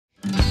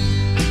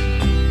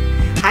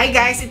Hi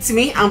guys, it's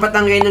me, ang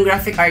patanggay ng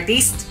graphic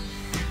artist.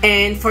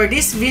 And for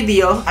this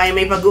video ay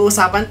may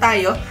pag-uusapan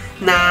tayo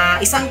na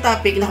isang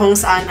topic na kung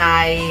saan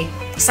ay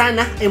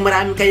sana ay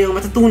marami kayong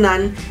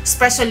matutunan,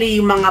 especially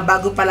yung mga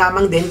bago pa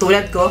lamang din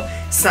tulad ko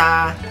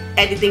sa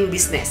editing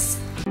business.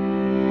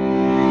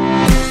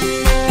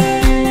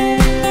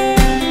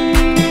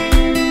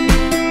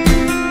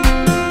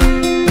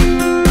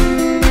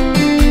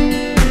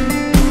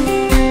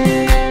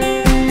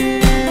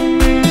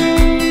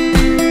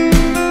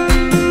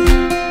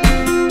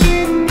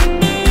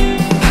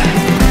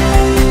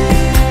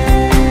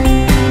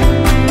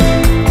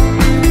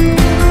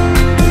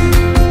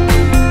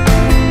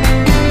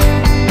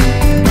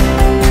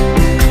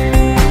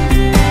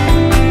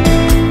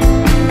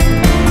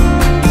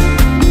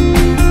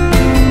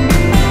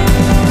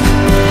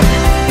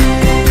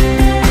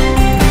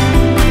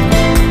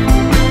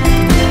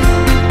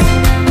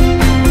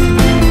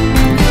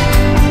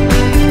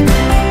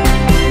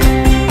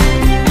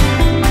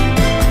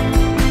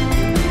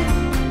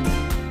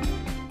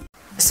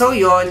 So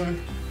yun,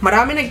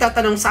 marami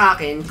nagtatanong sa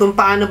akin kung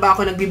paano ba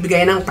ako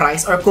nagbibigay ng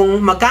price or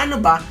kung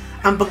magkano ba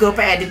ang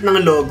pagpapa-edit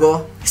ng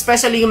logo.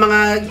 Especially yung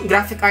mga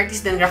graphic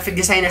artists and graphic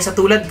designers sa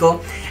tulad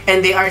ko,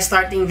 and they are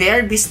starting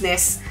their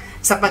business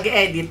sa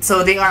pag-edit.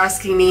 So they are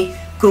asking me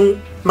kung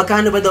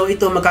magkano ba daw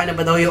ito, magkano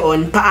ba daw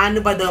yun,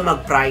 paano ba daw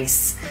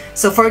mag-price.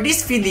 So for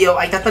this video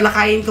ay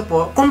tatalakayin ko po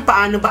kung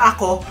paano ba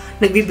ako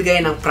nagbibigay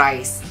ng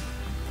price.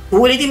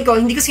 Uulitin ko,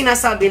 hindi ko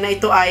sinasabi na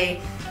ito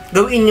ay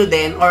gawin nyo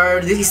din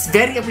or this is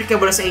very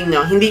applicable sa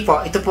inyo. Hindi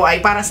po. Ito po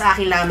ay para sa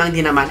akin lamang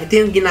din naman.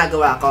 Ito yung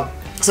ginagawa ko.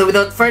 So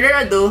without further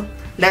ado,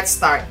 let's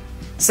start.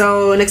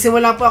 So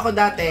nagsimula po ako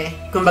dati,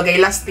 kumbagay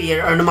last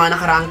year or noong mga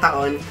nakaraang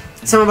taon,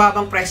 sa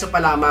mababang presyo pa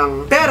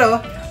lamang.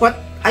 Pero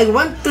what I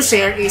want to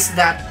share is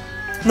that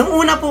nung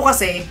una po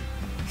kasi,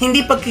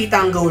 hindi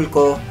pagkita ang goal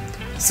ko.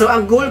 So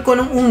ang goal ko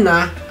nung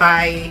una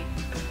ay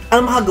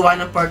ang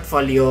makagawa ng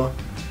portfolio.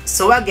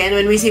 So again,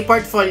 when we say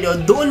portfolio,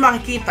 doon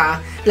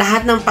makikita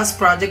lahat ng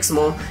past projects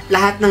mo,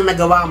 lahat ng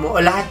nagawa mo,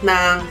 o lahat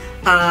ng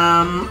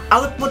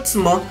outputs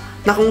mo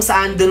na kung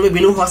saan doon mo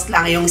binuhos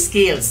lang yung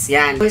skills.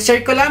 Yan. So,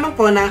 share ko lamang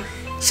po na,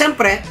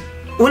 syempre,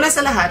 una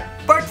sa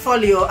lahat,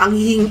 portfolio ang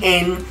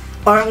hihingin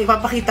or ang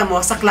ipapakita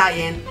mo sa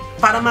client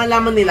para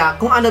malaman nila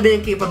kung ano ba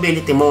yung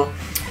capability mo.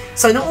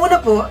 So, nung una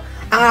po,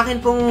 ang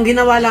akin pong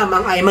ginawa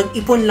lamang ay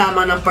mag-ipon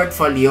lamang ng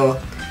portfolio.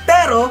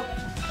 Pero,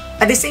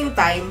 at the same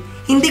time,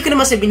 hindi ko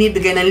naman siya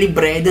binibigay ng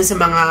libre dun sa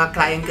mga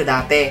client ko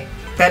dati.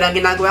 Pero ang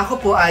ginagawa ko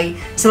po ay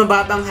sa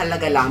mababang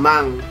halaga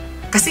lamang.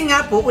 Kasi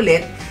nga po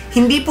ulit,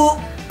 hindi po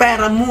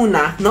pera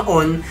muna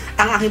noon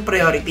ang aking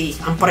priority.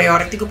 Ang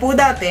priority ko po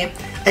dati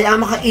ay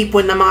ang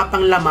makaipon ng mga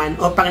panglaman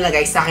o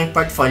panglagay sa aking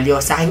portfolio,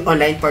 sa aking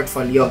online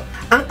portfolio.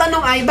 Ang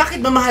tanong ay,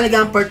 bakit ba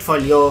mahalaga ang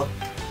portfolio?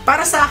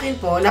 Para sa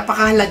akin po,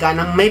 napakahalaga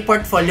ng may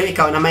portfolio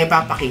ikaw na may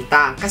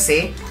papakita.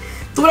 Kasi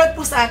tulad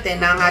po sa atin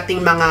na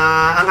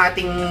ang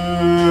ating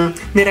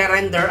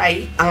nire-render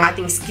ay ang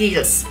ating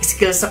skills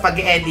sa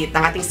pag-edit,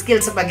 ang ating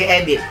skills sa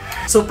pag-edit.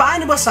 So,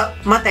 paano ba sa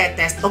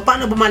matetest o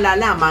paano ba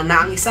malalaman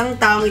na ang isang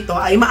taong ito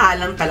ay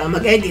maalam palang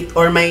mag-edit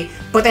or may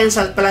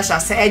potential pala siya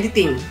sa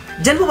editing?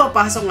 Diyan po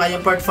papasok nga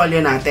yung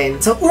portfolio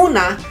natin. So,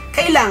 una,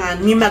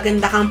 kailangan may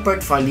maganda kang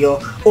portfolio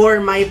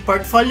or may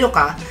portfolio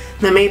ka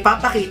na may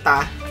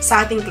papakita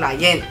sa ating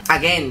client.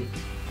 Again,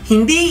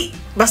 hindi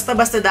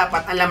basta-basta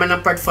dapat ang laman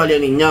ng portfolio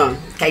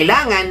ninyo.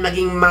 Kailangan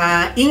maging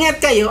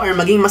maingat kayo or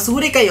maging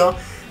masuri kayo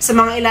sa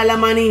mga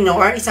ilalaman ninyo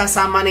or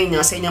isasama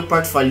ninyo sa inyong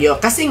portfolio.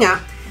 Kasi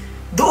nga,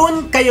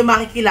 doon kayo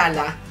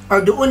makikilala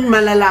or doon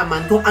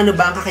malalaman kung ano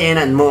ba ang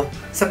kakayanan mo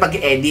sa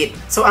pag-edit.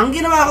 So, ang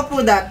ginawa ko po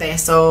dati,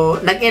 so,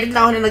 nag-edit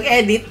na ako na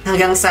nag-edit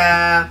hanggang sa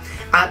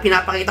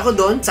pinapakita ko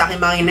doon sa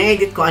aking mga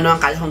ina-edit kung ano ang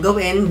kaya kong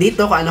gawin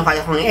dito, kung ano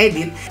kaya kong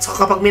i-edit. So,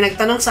 kapag may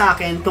nagtanong sa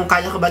akin kung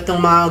kaya ko ba itong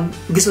mga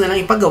gusto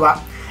nilang ipagawa,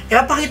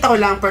 ipapakita ko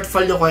lang ang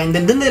portfolio ko and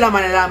then doon nila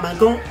malalaman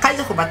kung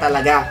kaya ko ba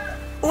talaga.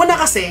 Una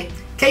kasi,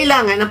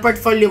 kailangan ang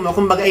portfolio mo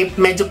kumbaga ay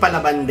medyo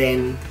palaban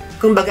din.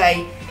 Kumbaga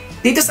ay,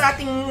 dito sa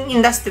ating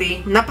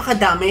industry,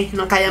 napakadami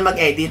ng kaya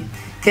mag-edit.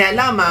 Kaya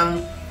lamang,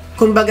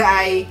 kumbaga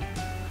ay,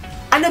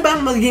 ano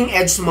bang magiging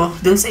edge mo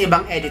dun sa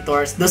ibang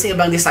editors, dun sa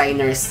ibang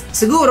designers?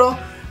 Siguro,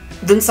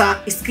 dun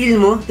sa skill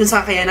mo, dun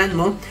sa kakayanan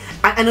mo,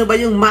 ano ba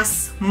yung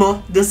mas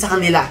mo dun sa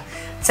kanila?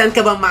 Saan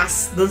ka ba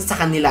mas dun sa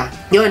kanila?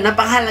 Yun,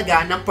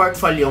 napakahalaga ng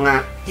portfolio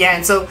nga.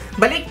 Yan, so,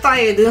 balik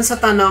tayo dun sa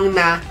tanong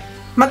na,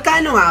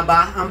 magkano nga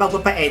ba ang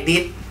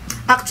pagpapa-edit?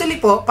 Actually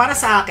po, para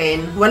sa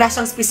akin, wala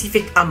siyang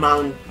specific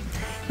amount.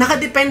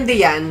 Nakadepende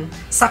yan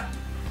sa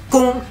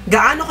kung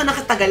gaano ka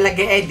nakatagal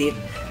nag-edit,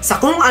 sa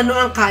kung ano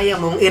ang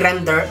kaya mong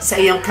i-render sa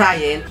iyong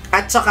client,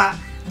 at saka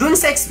dun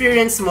sa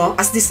experience mo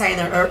as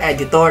designer or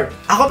editor.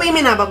 Ako pa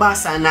yung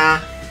minababasa na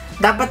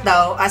dapat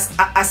daw, as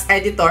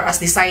editor,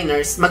 as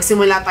designers,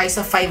 magsimula tayo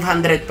sa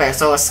 500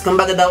 pesos.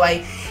 Kumbaga daw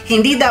ay,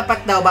 hindi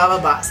dapat daw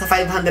bababa sa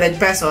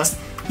 500 pesos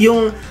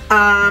yung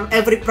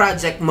every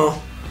project mo.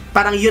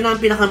 Parang yun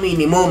ang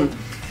pinaka-minimum.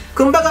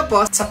 Kumbaga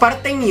po, sa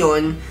parteng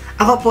yun,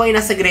 ako po ay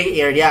nasa gray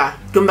area.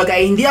 Kumbaga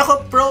ay, hindi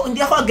ako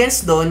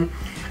against doon,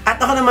 At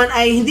ako naman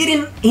ay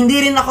hindi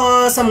rin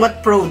ako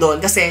somewhat pro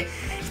doon kasi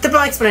ito po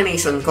ang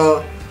explanation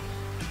ko.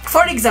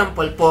 For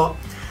example po,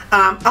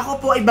 ako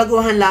po ay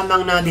baguhan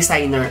lamang na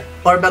designer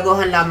or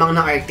baguhan lamang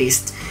na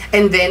artist.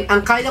 And then,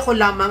 ang kaya ko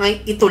lamang ay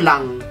ito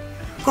lang.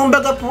 Kung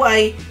baga po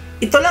ay,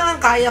 ito lang ang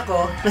kaya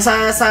ko,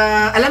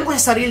 alam ko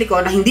sa sarili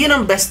ko na hindi yun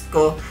ang best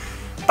ko,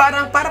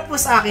 para po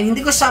sa akin, hindi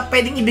ko siya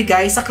pwedeng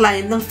ibigay sa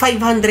client ng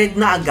 500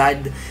 na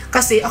agad.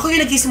 Kasi ako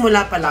yung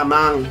nagsisimula pa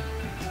lamang.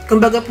 Kung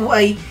baga po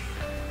ay,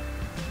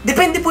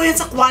 depende po yan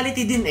sa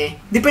quality din eh.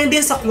 Depende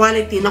yan sa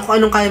quality na kung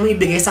anong kaya mong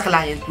ibigay sa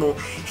client mo.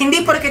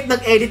 Hindi porket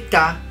nag-edit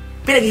ka,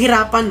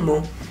 pinaghirapan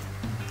mo,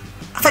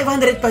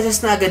 500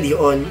 pesos na agad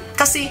yun.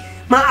 Kasi,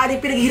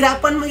 maaari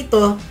pinaghirapan mo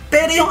ito,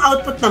 pero yung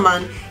output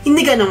naman,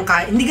 hindi ganun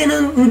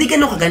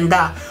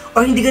kaganda,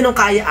 or hindi ganun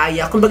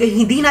kaya-aya. Kumbaga,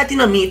 hindi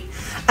natin na-meet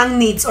ang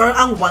needs or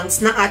ang wants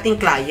ng ating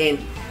client.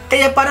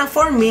 Kaya parang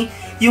for me,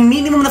 yung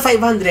minimum na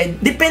 500,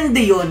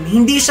 depende yun.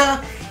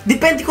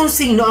 Depende kung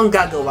sino ang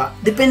gagawa.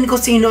 Depende kung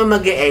sino ang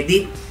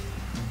mag-e-edit.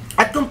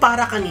 At kung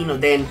para kanino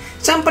din.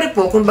 Siyempre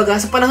po, kumbaga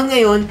sa panahon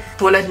ngayon,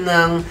 tulad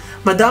ng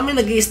madami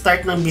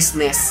nag-i-start ng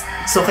business.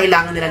 So,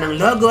 kailangan nila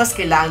ng logos,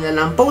 kailangan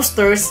nila ng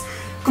posters.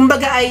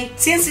 Kumbaga ay,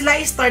 since sila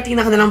ay starting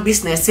na kanilang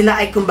business, sila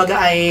ay kumbaga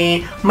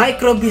ay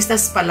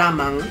micro-business pa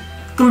lamang.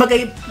 Kumbaga,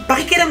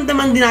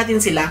 pakikiramdaman din natin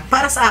sila.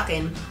 Para sa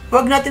akin,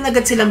 huwag natin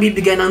agad silang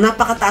bibigyan ng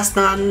napakataas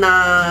na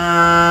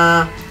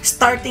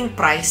starting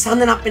price sa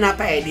kanilang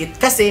pinapa-edit.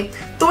 Kasi,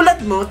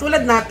 tulad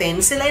natin,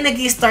 sila ay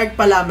nag-i-start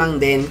pa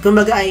lamang din.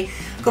 Kumbaga ay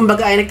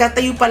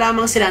nagtatayo pa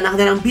lamang sila ng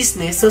kanilang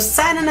business. So,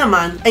 sana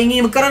naman, ay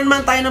magkaroon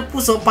naman tayo ng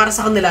puso para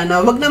sa kanila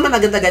na wag naman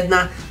agad-agad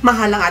na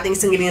mahal ang ating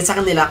singilin sa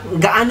kanila.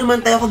 Gaano man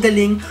tayo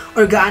kagaling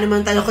or gaano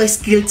man tayo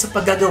ka-skilled sa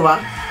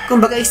paggagawa.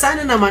 Kumbaga ay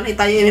sana naman ay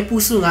tayo ay may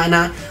puso nga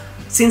na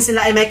since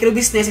sila ay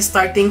micro-business,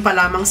 starting pa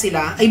lamang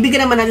sila, ay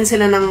bigyan naman natin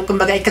sila ng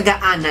kumbaga ay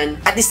kagaanan.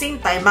 At the same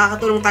time,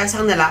 makakatulong tayo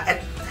sa kanila at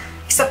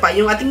isa pa,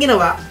 yung ating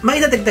ginawa, may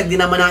dadagdag din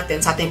naman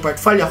natin sa ating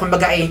portfolio.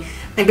 Kumbaga ay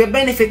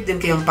nagbe-benefit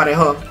din kayong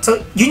pareho.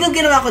 So, yun yung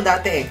ginawa ko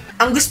dati eh.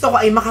 Ang gusto ko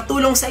ay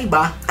makatulong sa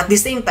iba at the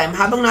same time,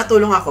 habang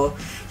natulong ako,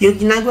 yung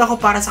ginagawa ko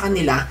para sa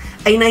kanila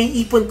ay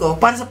naiipon ko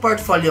para sa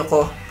portfolio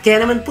ko. Kaya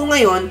naman po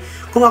ngayon,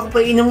 kung ako po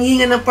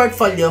inunghingan ng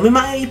portfolio, may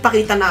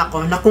maipakita na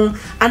ako na kung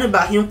ano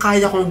ba yung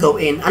kaya kong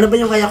gawin, ano ba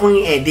yung kaya kong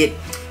i-edit.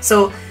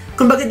 So,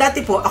 kumbaga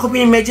dati po, ako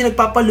medyo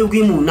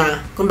nagpapalugi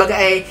muna. Kumbaga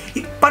ay,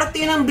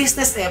 parte yun ng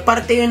business eh,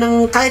 parte yun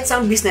ng kahit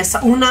saang business.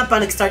 Sa una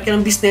pa, nag-start ka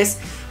ng business,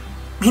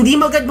 hindi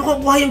mo agad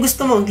makukuha yung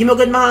gusto mo.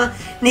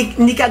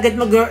 Hindi ka agad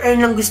mag-earn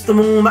ng gusto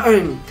mong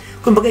ma-earn.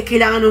 Kumbaga,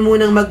 kailangan mo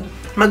munang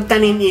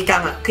magtanim ika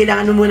nga.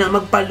 Kailangan mo munang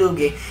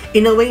magpalugi.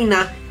 In a way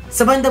na,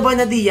 sa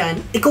banda-banda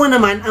diyan, ikaw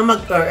naman ang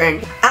mag-earn.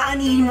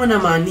 Aanihin mo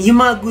naman yung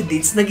mga good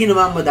deeds na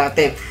ginawa mo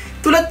dati.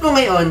 Tulad po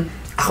ngayon,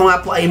 ako nga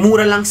po ay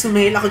mura lang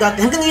sumingil ako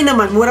dati. Hanggang ngayon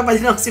naman, mura pa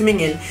din ako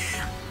sumingil.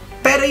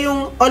 Pero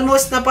yung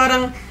almost na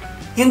parang,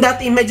 yung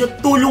dati medyo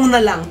tulong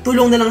na lang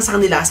sa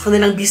kanila, sa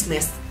kanilang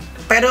business.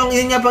 Pero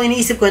yun nga pang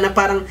iniisip ko na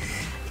parang,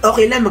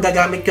 okay lang,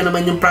 magagamit ko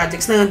naman yung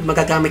projects na yun,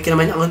 magagamit ko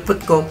naman yung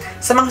output ko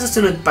sa mga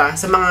susunod pa,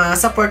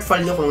 sa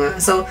portfolio ko nga.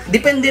 So,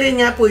 depende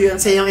rin nga po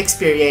yun sa iyong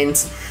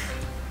experience.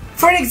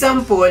 For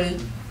example,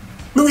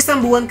 nung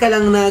isang buwan ka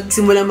lang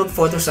nagsimula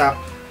mag-Photoshop,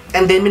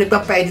 and then may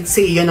nagpapa-edit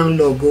sa iyo ng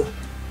logo.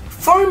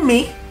 For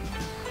me,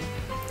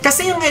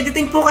 kasi yung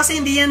editing po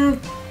kasi hindi yan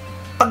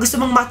pag gusto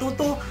mong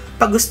matuto,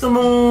 pag gusto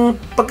mong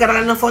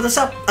pagkaralan ng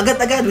Photoshop,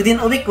 agad-agad,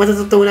 within a week,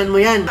 matututunan mo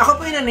yan. Ako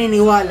po yung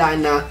naniniwala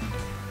na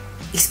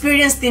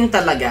experience din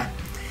talaga.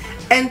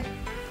 And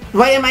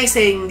why am I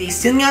saying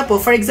this? Yun nga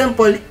po, for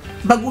example,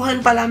 baguhan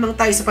pa lamang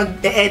tayo sa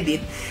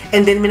pag-edit,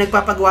 and then may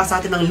nagpapagawa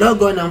sa atin ng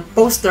logo, ng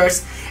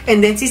posters,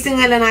 and then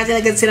sisingalan natin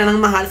agad sila ng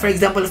mahal, for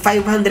example,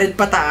 500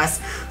 pataas.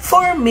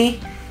 For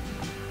me,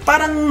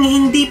 parang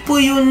hindi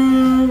po yun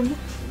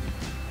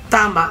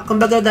tama.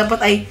 Kumbaga dapat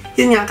ay,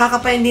 yun nga,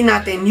 kakapain din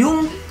natin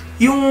yung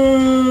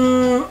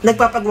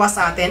nagpapagawa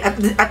sa atin,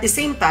 at the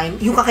same time,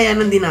 yung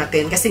kakayanan din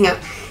natin. Kasi nga,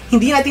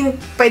 hindi natin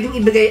pwedeng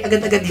ibigay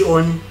agad-agad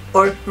yun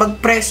or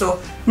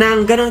magpresyo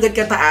ng gano'n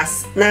agad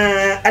kataas na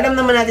alam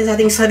naman natin sa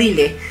ating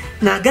sarili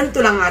na ganito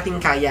lang ang ating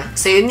kaya.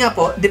 So yun nga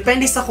po,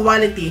 depende sa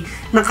quality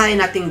na kaya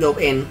nating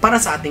gawin para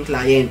sa ating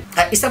client.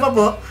 At isa pa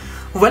po,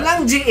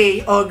 walang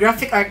GA o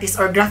graphic artist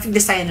or graphic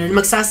designer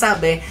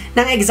magsasabi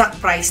ng exact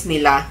price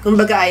nila.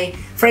 Kumbaga ay,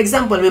 for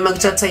example, may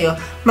mag-chat sa'yo,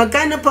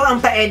 magkano po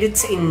ang pa-edit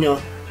sa inyo?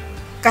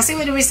 Kasi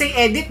when we say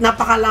edit,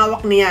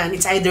 napakalawak niyan.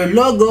 It's either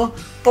logo,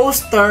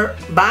 poster,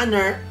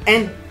 banner,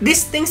 and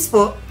these things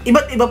po,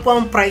 iba't iba po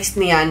ang price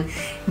niyan.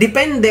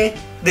 Depende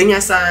dun nga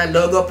sa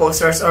logo,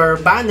 posters, or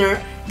banner,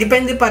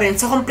 depende pa rin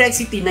sa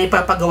complexity na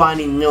ipapagawa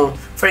ninyo.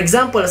 For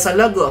example, sa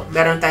logo,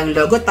 meron tayong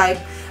logo type,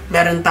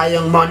 meron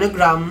tayong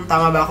monogram,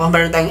 tama ba ako?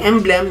 Meron tayong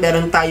emblem,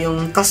 meron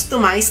tayong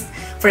customized.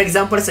 For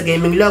example, sa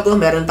gaming logo,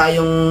 meron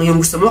tayong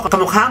yung gusto mo,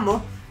 kamukha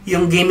mo,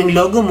 yung gaming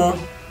logo mo.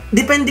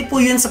 Depende po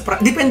yun sa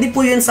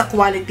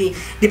quality,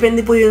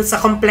 depende po yun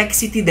sa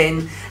complexity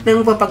din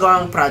ng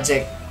papagawang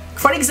project.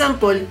 For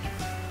example,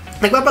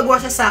 nagpapagawa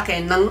siya sa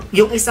akin ng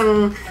yung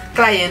isang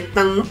client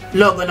ng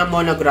logo na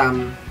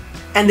monogram.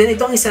 And then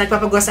itong isa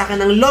nagpapagawa sa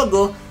akin ng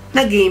logo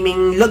na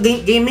gaming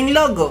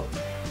logo.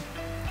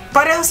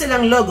 Pareho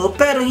silang logo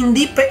pero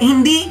hindi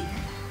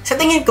sa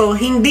tingin ko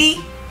hindi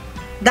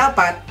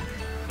dapat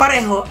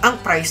pareho ang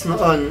price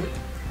noon.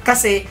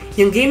 Kasi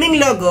yung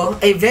gaming logo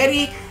ay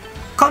very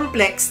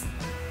complex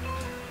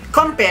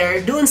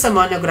compare doon sa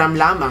monogram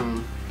lamang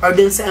or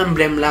doon sa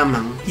emblem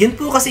lamang. Yun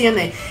po kasi yun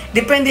eh.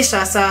 Depende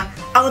siya sa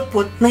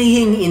output na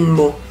hihingin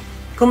mo.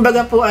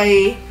 Kumbaga po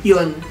ay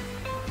yun.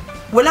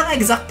 Walang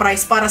exact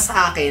price para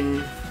sa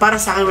akin. Para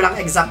sa akin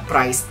walang exact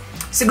price.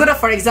 Siguro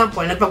for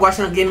example, nagpagawa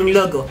siya ng gaming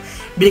logo.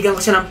 Binigyan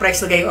ko siya ng price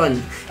na gayon.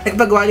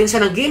 Nagpagawa din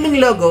siya ng gaming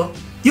logo.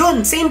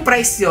 Yun, same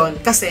price yun.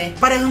 Kasi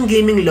parehong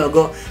gaming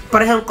logo.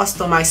 Parehong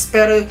customized.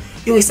 Pero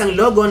yung isang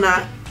logo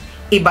na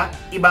ibang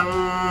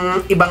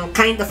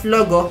kind of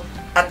logo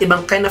at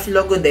ibang kind of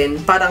logo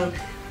din, parang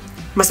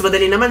mas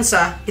madali naman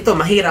siya. Ito,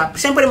 mahirap.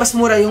 Siyempre, mas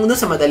mura yung dun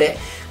sa madali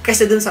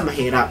kaysa dun sa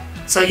mahirap.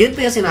 So, yun po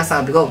yung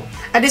sinasabi ko.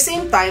 At the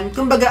same time,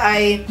 kumbaga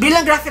ay,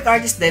 bilang graphic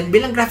artist din,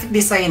 bilang graphic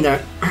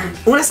designer,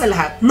 una sa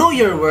lahat, know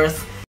your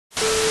worth.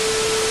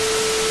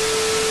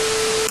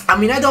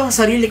 Aminado ako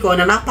sa sarili ko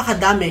na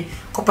napakadami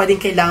ko pa din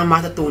kailangan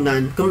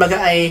matutunan. Kumbaga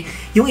ay,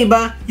 yung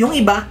iba,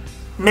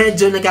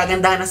 medyo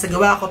nagagandahan na sa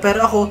gawa ko.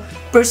 Pero ako,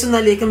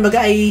 personally,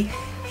 kumbaga ay,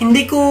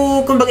 hindi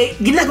ko, kumbaga,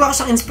 ginagawa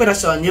ko siyang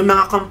inspirasyon, yung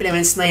mga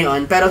compliments na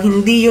yon. Pero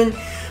hindi yun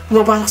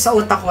pumapasok sa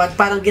utak ko at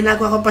parang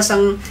ginagawa ko pa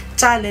siyang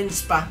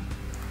challenge pa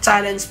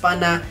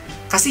na,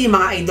 kasi yung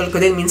mga idol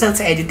ko din, minsan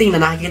sa editing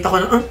na nakikita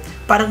ko na,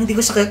 parang hindi ko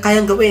siya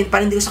kayang gawin,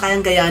 parang hindi ko siya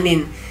kayang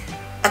gayanin.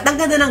 At ang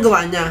ganda ng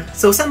gawa niya.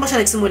 So, saan ba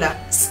siya nagsimula?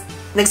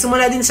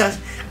 Nagsimula din siya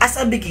as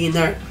a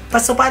beginner.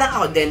 So, parang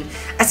ako din,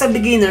 as a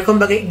beginner,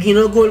 kumbaga,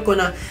 ginogol ko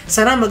na,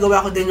 sana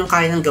magawa ko din yung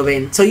kaya ng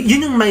gawin. So,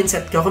 yun yung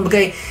mindset ko. Kumbaga,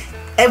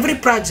 every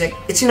project,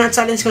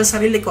 challenge ko sa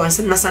sarili ko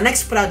na sa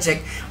next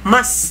project,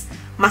 mas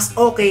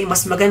okay,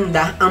 mas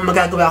maganda ang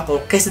magagawa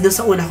ko kaysa dun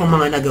sa una kong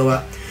mga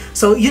nagawa.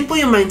 So, yun po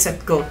yung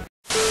mindset ko.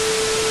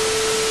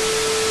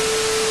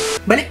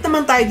 Balik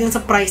naman tayo dun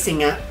sa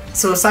pricing nga.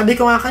 So, sabi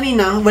ko nga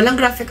kanina, walang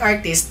graphic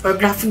artist or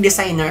graphic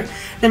designer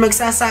na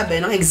magsasabi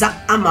ng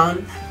exact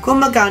amount kung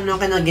magkano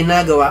ka na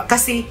ginagawa.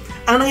 Kasi,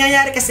 ang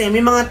nangyayari kasi,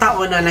 may mga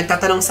tao na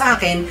nagtatanong sa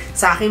akin,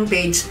 sa aking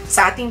page,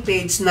 sa ating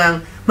page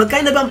ng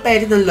magkano bang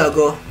pa-edit ng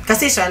logo?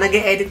 Kasi siya,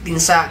 nag-e-edit din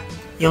siya.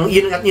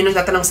 Yun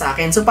nagtatanong sa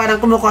akin. So, parang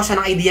kumukuha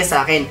siya ng idea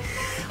sa akin.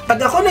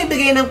 Pag ako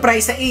nagbigay ng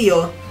price sa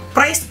iyo,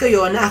 price ko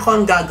yun na ako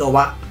ang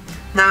gagawa.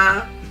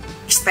 Na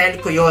style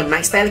ko yun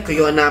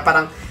na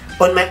parang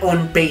on my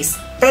own pace.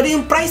 Pero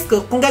yung price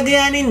ko, kung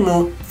gagayanin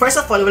mo, first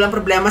of all, walang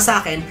problema sa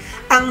akin.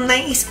 Ang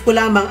naiisip ko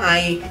lamang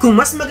ay, kung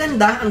mas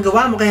maganda ang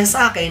gawa mo kaysa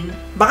sa akin,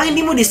 baka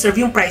hindi mo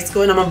deserve yung price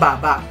ko na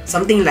mababa.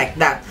 Something like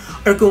that.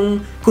 Or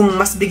kung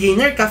mas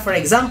beginner ka, for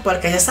example,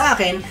 kaysa sa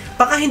akin,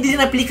 baka hindi din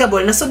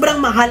applicable na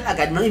sobrang mahal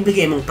agad ng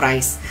ibigay mong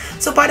price.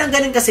 So parang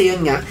ganun kasi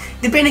yun nga,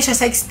 depende siya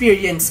sa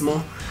experience mo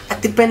at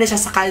depende siya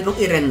sa kaya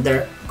mong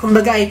i-render.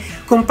 Kumbaga ay,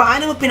 kung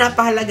paano mo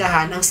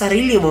pinapahalagahan ang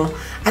sarili mo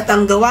at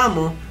ang gawa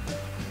mo,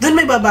 doon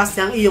may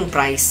babase ang iyong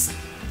price.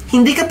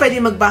 Hindi ka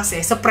pwede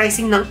magbase sa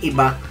pricing ng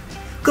iba.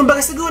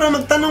 Kumbaga siguro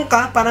magtanong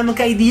ka para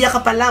magka-idea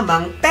ka pa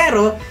lamang,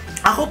 pero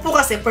ako po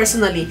kasi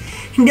personally,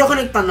 hindi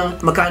ako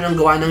nagtanong magkano ang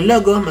gawa ng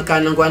logo,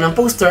 magkano ang gawa ng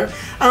poster.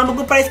 Ang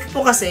mag-price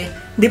ko po kasi,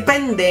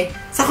 depende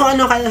sa kung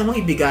ano kaya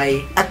mong ibigay.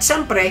 At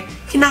syempre,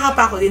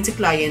 kinakapa ko din si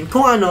client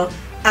kung ano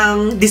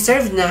ang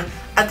deserve niya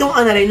at kung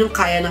ano rin yung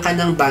kaya ng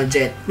kanyang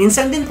budget.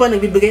 Minsan din po,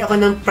 nagbibigay ako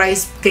ng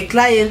price kay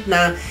client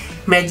na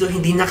medyo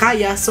hindi na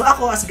kaya. So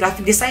ako as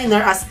graphic designer,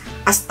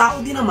 as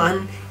tao din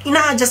naman,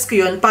 ina-adjust ko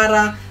yun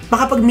para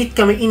makapag-meet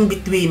kami in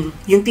between.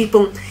 Yung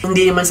tipong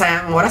hindi naman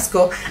sayang ang oras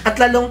ko at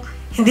lalong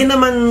hindi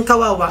naman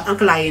kawawa ang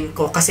client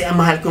ko kasi ang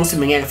mahal kong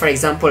sumingil. For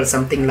example,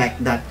 something like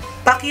that.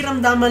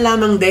 Pakiramdaman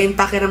lamang din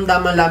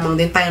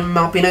tayo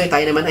mga Pinoy,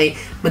 tayo naman ay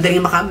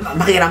madaling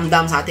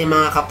makiramdam sa ating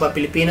mga kapwa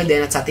Pilipino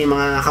din at sa ating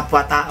mga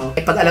kapwa tao.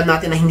 Pag alam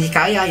natin na hindi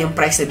kaya yung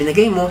price na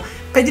binigay mo,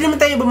 pwede naman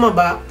tayo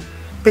bumaba,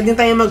 pwede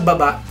tayo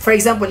magbaba. For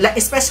example,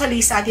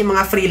 especially sa ating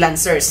mga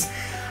freelancers.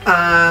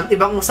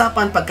 Ibang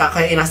usapan pagka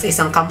kayo nasa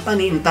isang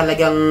company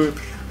talagang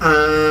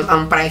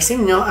ang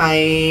pricing nyo ay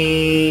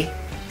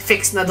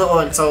fixed na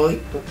doon. So,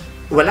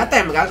 wala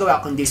tayong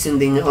magagawa kundi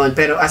sundin yun.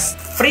 Pero as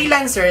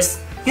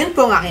freelancers, yun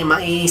po ang aking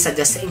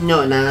mai-suggest sa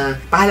inyo na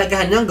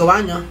pahalagahan nyo ang gawa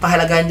nyo,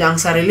 pahalagahan nyo ang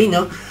sarili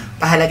nyo,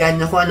 pahalagahan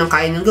nyo kung anong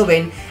kaya nyo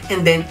gawin,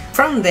 and then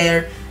from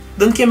there,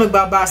 doon kayo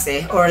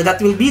magbabase or that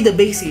will be the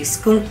basis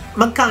kung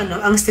magkano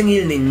ang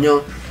singil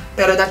ninyo.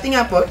 Pero dati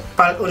nga po,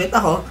 ulit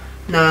ako,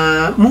 na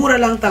mura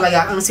lang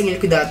talaga ang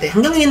singil ko dati.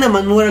 Hanggang ngayon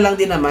naman, mura lang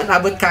din naman,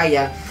 abot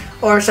kaya.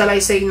 Or shall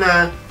I say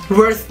na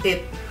worth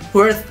it.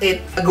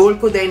 A goal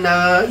ko din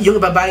na yung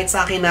ibabayad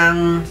sa akin ng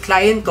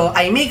client ko,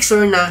 I make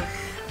sure na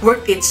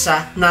worth it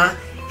siya, na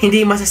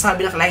hindi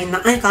masasabi ng client na,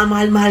 ay,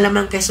 kamahal-mahal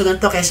naman, kaysa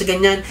ganito, kaysa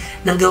ganyan,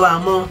 nang gawa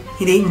mo,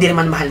 hindi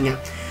naman mahal nga.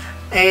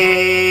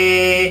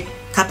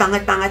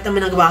 Kapangat-pangat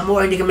naman ang gawa mo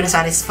or hindi ka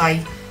na-satisfy.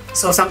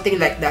 So, something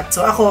like that.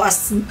 So, ako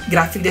as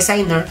graphic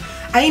designer,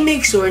 I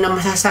make sure na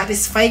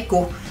masasatisfy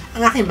ko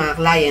ang aking mga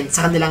client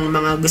sa kanilang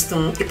mga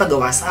gustong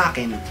ipagawa sa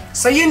akin.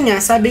 So yun nga,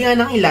 sabi nga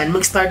ng ilan,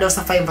 mag-start daw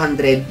sa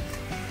 500.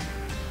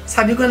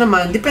 Sabi ko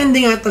naman,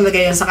 depende nga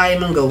talaga yan sa kaya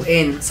mong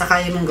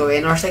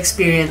gawin, or sa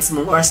experience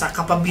mo, or sa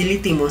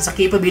capability mo,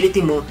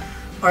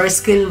 or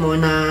skill mo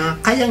na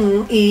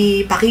kayang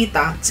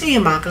ipakita sa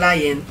iyong mga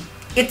client.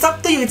 It's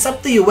up to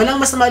you. Walang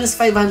masama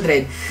sa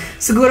 500.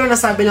 Siguro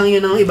nasabi lang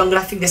yun ng ibang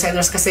graphic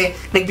designers kasi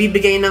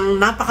nagbibigay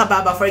ng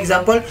napakababa. For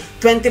example,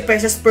 20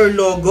 pesos per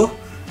logo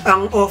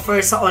ang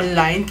offer sa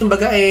online.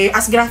 Kumbaga,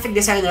 as graphic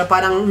designer,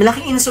 parang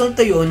malaking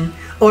insulto yun.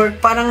 Or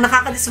parang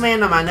nakakadismaya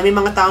naman na may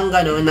mga taong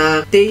gano'n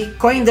na they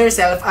coin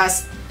themselves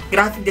as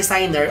graphic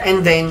designer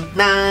and then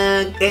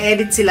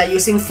nag-edit sila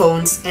using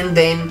phones and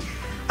then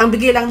ang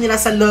bigay lang nila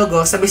sa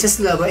logo, sa business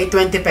logo ay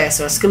 20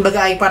 pesos.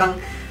 Kumbaga ay parang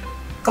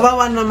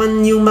kawawa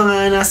naman yung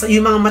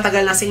mga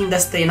matagal na sa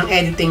industry ng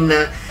editing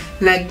na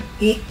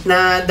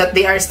that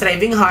they are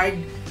striving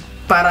hard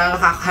para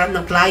makakaharap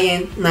ng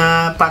client,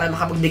 na para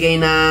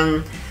makapagbigay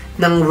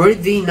ng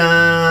worthy na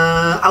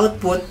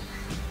output,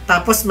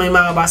 tapos may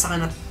mababasa ka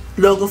na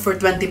logo for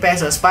 20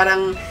 pesos.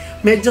 Parang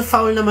medyo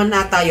foul naman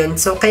ata yun.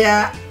 So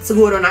kaya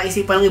siguro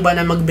naisipan ng iba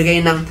na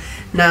magbigay ng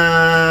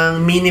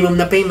minimum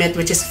na payment,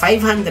 which is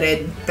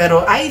 500,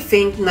 pero I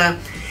think na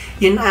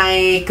yun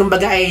ay,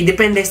 kumbaga ay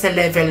depende sa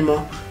level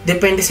mo,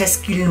 depende sa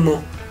skill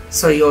mo.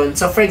 So yun.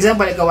 So for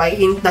example, ikaw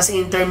ay nasa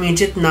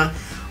intermediate na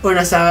o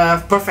nasa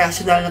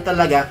professional na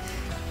talaga,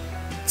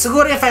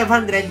 siguro yung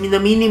 500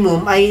 na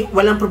minimum ay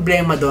walang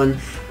problema doon.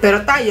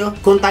 Pero tayo,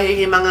 kung tayo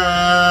ay mga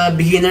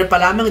beginner pa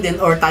lamang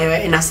din or tayo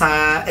ay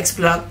nasa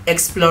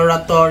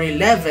exploratory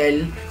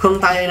level,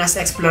 kung tayo ay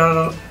nasa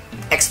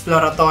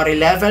exploratory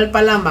level pa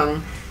lamang,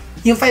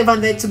 yung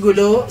 500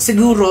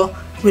 siguro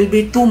will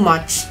be too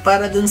much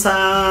para dun sa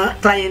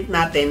client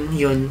natin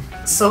yun.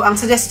 So, ang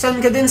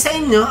suggestion ko din sa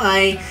inyo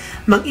ay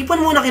mag-ipon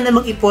muna kayo na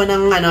mag-ipon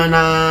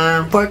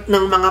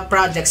ng mga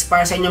projects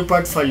para sa inyong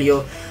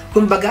portfolio.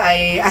 Kumbaga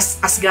ay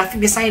as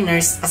graphic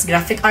designers, as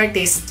graphic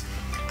artists,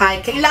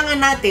 ay kailangan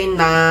natin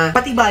na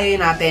patibayin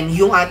natin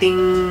yung ating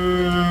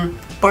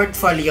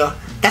portfolio.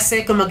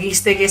 Kasi kung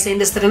mag-i-stay kayo sa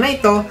industry na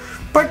ito,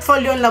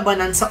 portfolio ang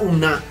labanan sa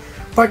una.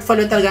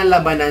 Portfolio talaga ang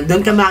labanan.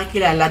 Doon ka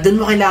makikilala, doon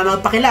mo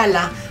kailangan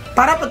magpakilala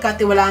para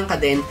pagkatiwalaan ka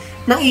din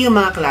ng iyong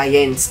mga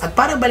clients at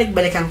para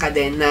balik-balikan ka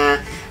din na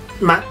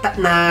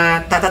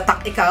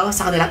tatatak ikaw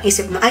sa kanilang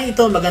isip na ay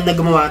ito maganda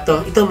gumawa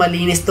to, ito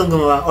malinis tong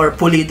gumawa or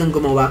pulidong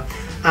gumawa.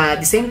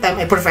 At the same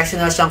time ay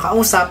professional siyang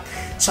kausap,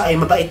 siya ay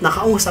mabait na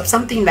kausap,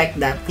 something like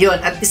that. Yun,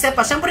 at isa pa,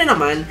 syempre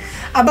naman,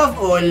 above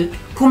all,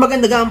 kung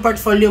maganda ang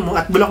portfolio mo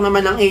at bulok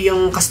naman ang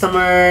iyong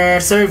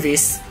customer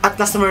service at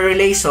customer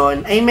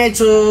relation, ay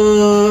medyo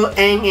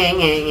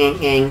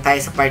eng tayo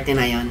sa party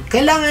na yun.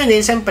 Kailangan din,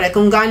 syempre,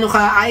 kung gaano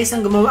ka ayos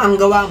ang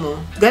gawa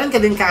mo, ganoon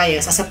ka din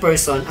kaayos as a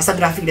person, as a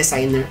graphic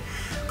designer.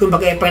 Kung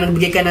bagay pag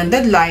nagbigay ka ng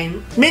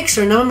deadline, make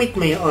sure na ma-meet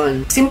mo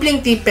yun.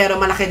 Simpleng tip pero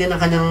malaki din ang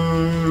kanyang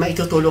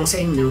maitutulong sa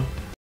inyo.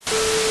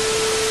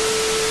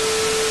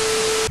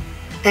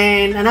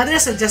 And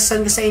another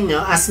suggestion ko sa inyo,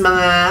 as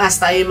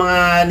tayo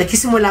mga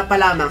nagsisimula pa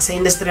lamang sa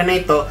industry na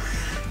ito,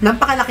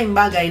 napakalaking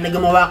bagay na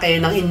gumawa kayo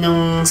ng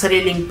inyong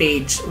sariling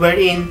page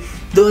wherein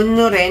doon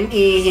nyo rin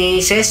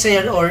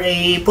i-share or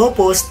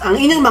i-post ang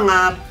inyong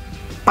mga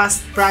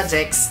past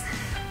projects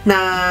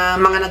na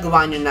mga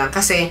nagawa nyo na.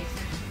 Kasi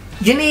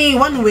yun ay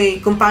one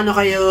way kung paano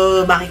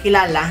kayo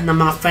makikilala ng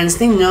mga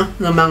friends ninyo,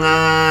 ng mga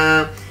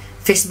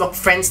Facebook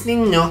friends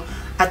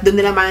ninyo, at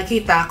doon nila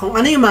makikita kung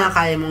ano yung mga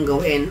kaya mong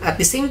gawin.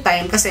 At the same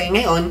time, kasi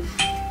ngayon,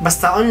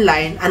 basta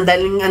online, ang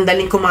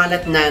daling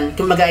kumalat nan.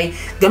 Kumbaga,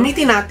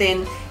 gamitin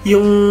natin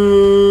yung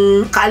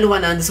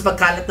kaaluwanan sa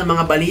pagkalat ng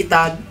mga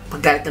balita,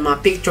 pagkalat ng mga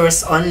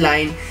pictures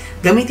online.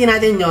 Gamitin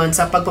natin yon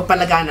sa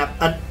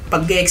pagpapalaganap at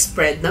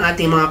pag-spread ng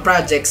ating mga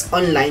projects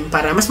online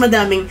para mas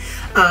madaming,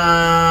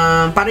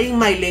 para yung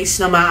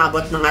mileage na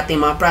maaabot ng ating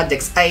mga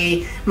projects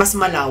ay mas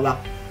malawak.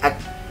 At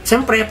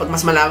siyempre, pag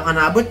mas malawak ang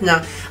naabot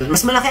niya,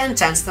 mas malaki ang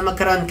chance na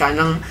magkaroon ka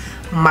ng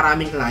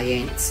maraming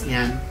clients.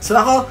 Yan. So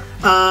ako,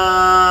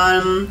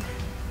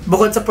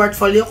 bukod sa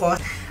portfolio ko,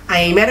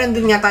 ay meron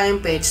din nga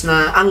tayong page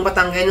na ang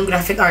Batangay ng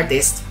Graphic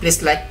Artist.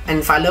 Please like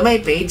and follow my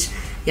page.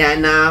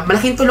 Yan, na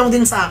malaking tulong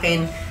din sa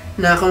akin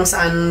na kung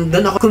saan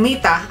doon ako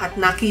kumita at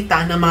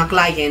nakita ng mga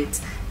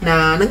clients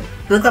na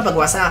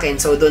nagpapagawa sa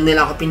akin. So, doon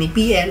nila ako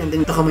pinipn and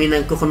then ito kami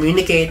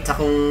nagko-communicate sa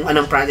kung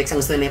anong projects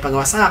ang gusto nila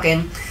ipagawa sa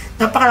akin.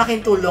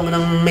 Napakalaking tulong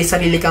ng may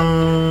sarili kang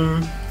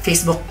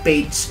Facebook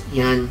page.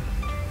 Yan.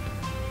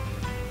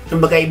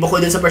 Kumbaga,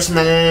 bukod dun sa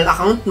personal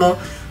account mo,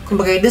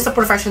 kumbaga, dun sa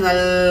professional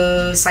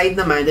side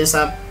naman, dun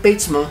sa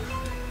page mo,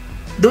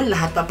 dun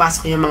lahat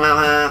papasok yung mga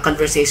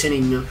conversation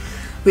ninyo.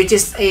 Which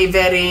is a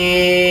very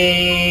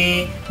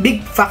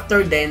big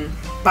factor din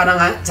para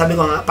nga, sabi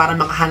ko nga, para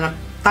makahanap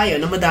tayo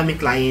ng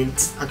madaming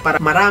clients at para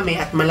marami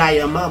at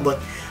malayo ang maabot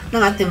ng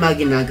ating mga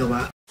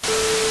ginagawa.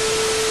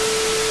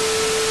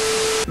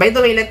 By the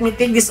way, let me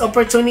take this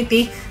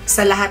opportunity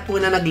sa lahat po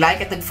na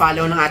nag-like at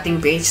nag-follow ng ating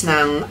page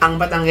ng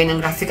Ang Batangay ng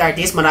Graphic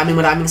Artist.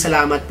 Maraming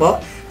salamat po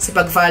sa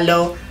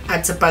pag-follow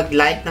at sa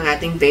pag-like ng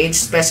ating page,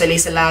 especially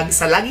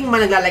sa laging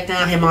managla-like ng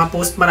aking mga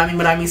post.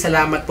 Maraming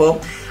salamat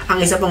po. Ang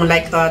isa pong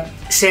like at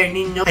share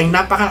ninyo ay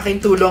napakalaking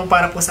tulong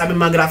para po sa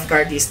aming mga graphic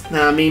artist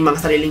na may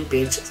mga sariling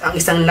page. Ang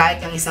isang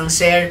like, ang isang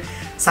share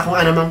sa kung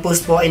anumang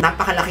post po ay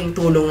napakalaking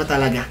tulong na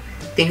talaga.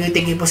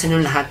 Thank you po sa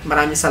inyong lahat.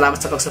 Maraming salamat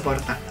sa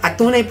pagsuporta. At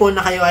tunay po na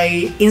kayo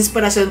ay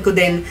inspirasyon ko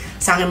din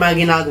sa aking mga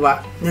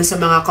ginagawa. Dun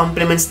sa mga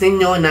compliments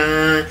ninyo na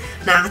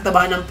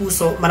nakakatabahan ng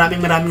puso.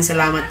 Maraming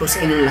salamat po sa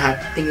inyong lahat.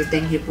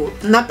 Thank you po.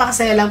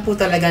 Napakasaya lang po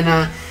talaga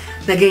na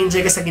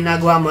nag-enjoy ka sa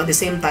ginagawa mo. At the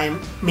same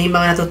time, may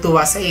mga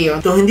natutuwa sa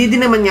iyo. So, hindi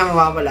din naman nga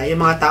mawawala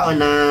yung mga tao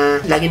na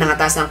lagi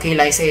nakataas ang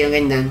kilay sa iyo,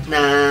 ganyan, na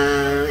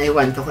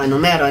ewan ko kung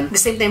anong meron. At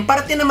the same time,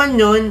 parte naman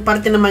yun,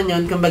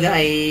 kumbaga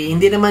ay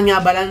hindi naman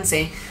nga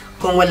balance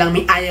kung walang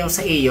may ayaw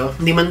sa iyo.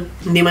 Hindi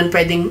man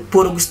pwedeng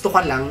puro gusto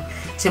ka lang.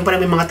 Siyempre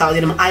may mga tao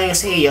din naman ayaw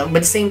sa iyo.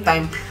 But at the same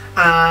time,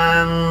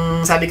 ang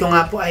sabi ko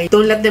nga po ay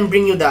don't let them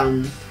bring you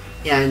down.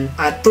 Yan.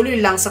 At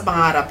tuloy lang sa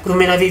pangarap. Kung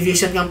may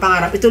navivision kang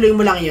pangarap, ituloy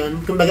mo lang yun.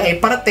 Kumbaga ay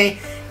parte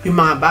yung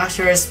mga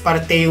bashers,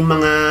 parte yung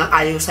mga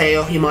ayaw sa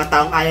iyo, yung mga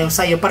taong ayaw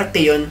sa iyo,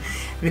 parte yun.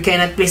 We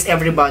cannot please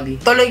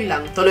everybody. Tuloy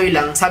lang.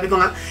 Sabi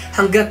ko nga,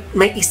 hanggat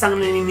may isang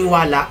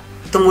naniniwala,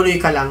 tumuloy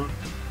ka lang.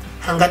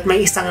 Hanggat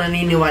may isang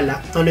naniniwala,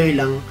 tuloy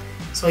lang.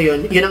 So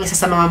yun ang isa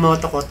sa mga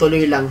motto ko,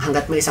 tuloy lang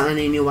hanggat may isang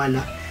naniniwala.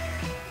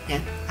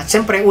 Yan. At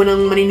syempre,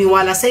 unang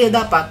maniniwala sa iyo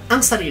dapat ang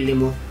sarili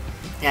mo.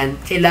 Yan.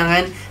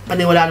 Kailangan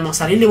paniwalaan mo ang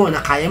sarili mo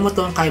na kaya mo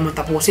to, kaya mo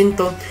tapusin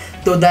to.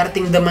 Do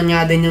darating naman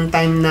nga din yung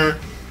time na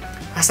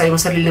sabi mo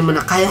sa sarili mo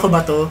na kaya ko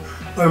ba to?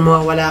 Or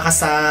mawawala ka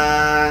sa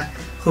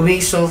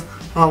humiso,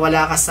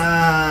 mawawala ka sa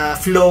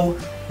flow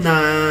na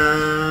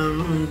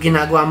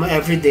ginagawa mo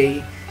everyday.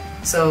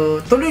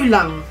 So, tuloy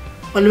lang.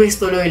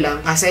 Always tuloy lang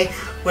kasi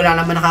wala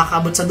naman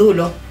nakakaabot sa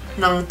dulo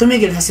nang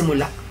tumigil sa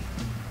simula.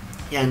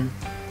 Yan.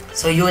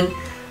 So yun,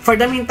 for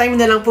the meantime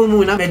na lang po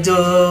muna, medyo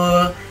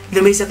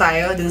lumisa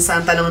tayo dun sa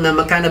tanong na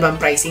magkano ba ang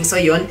pricing.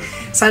 So yun,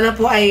 sana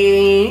po ay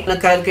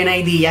nagkaroon kayo ng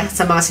idea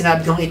sa mga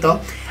sinabi kong ito.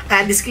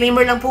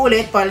 Disclaimer lang po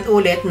ulit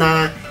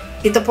na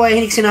ito po ay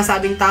hindi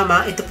sinasabing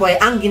tama, ito po ay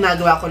ang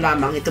ginagawa ko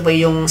lamang. Ito po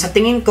ay yung sa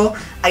tingin ko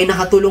ay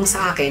nakatulong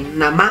sa akin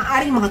na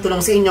maaaring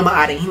makatulong sa inyo,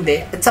 maaaring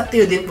hindi. It's up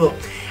to you din po.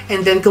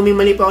 And then kung may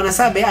mali po ako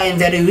nasabi, I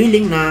am very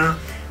willing na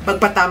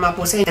magpatama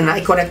po sa inyo, na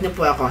i-correct niyo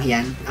po ako.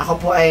 Yan.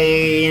 Ako po ay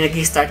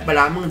nag-start pa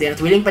lamang din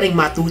at willing pa rin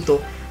matuto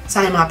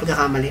sa aking mga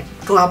pagkakamali.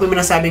 Kung ako po may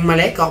nasabing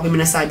mali, kung ako po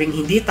may nasabing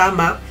hindi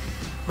tama,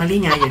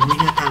 mali nga yan, hindi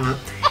nga tama.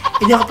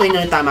 Hindi ako po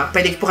yung tama.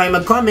 Pwede po kayo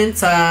mag-comment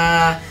sa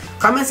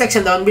comment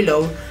section down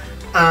below.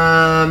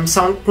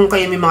 So kung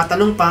kayo may mga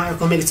tanong pa or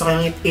kung may gusto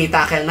kayong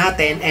i-tackle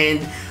natin,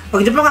 and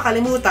huwag niyo po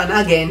kakalimutan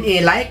na again,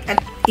 i-like at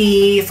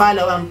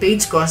i-follow ang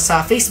page ko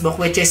sa Facebook,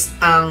 which is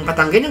ang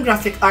Batangganyong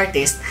Graphic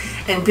Artist,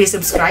 and please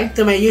subscribe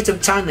to my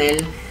YouTube channel,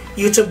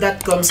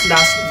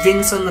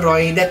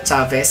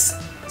 youtube.com/Vinson-Roi.Chavez.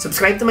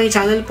 Subscribe to my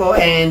channel po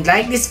and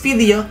like this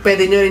video.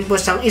 Pwede nyo rin po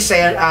siyang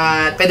i-share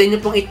at pwede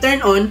nyo pong i-turn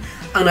on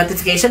ang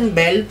notification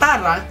bell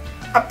para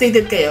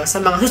updated kayo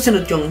sa mga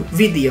susunod kong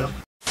video.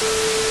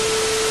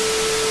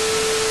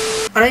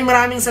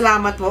 Maraming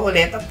salamat po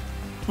ulit. At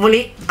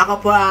muli, ako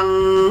po ang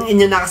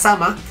inyong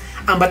nakasama,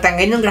 ang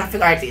Batangganyong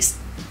Graphic Artist.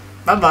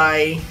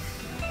 Bye-bye!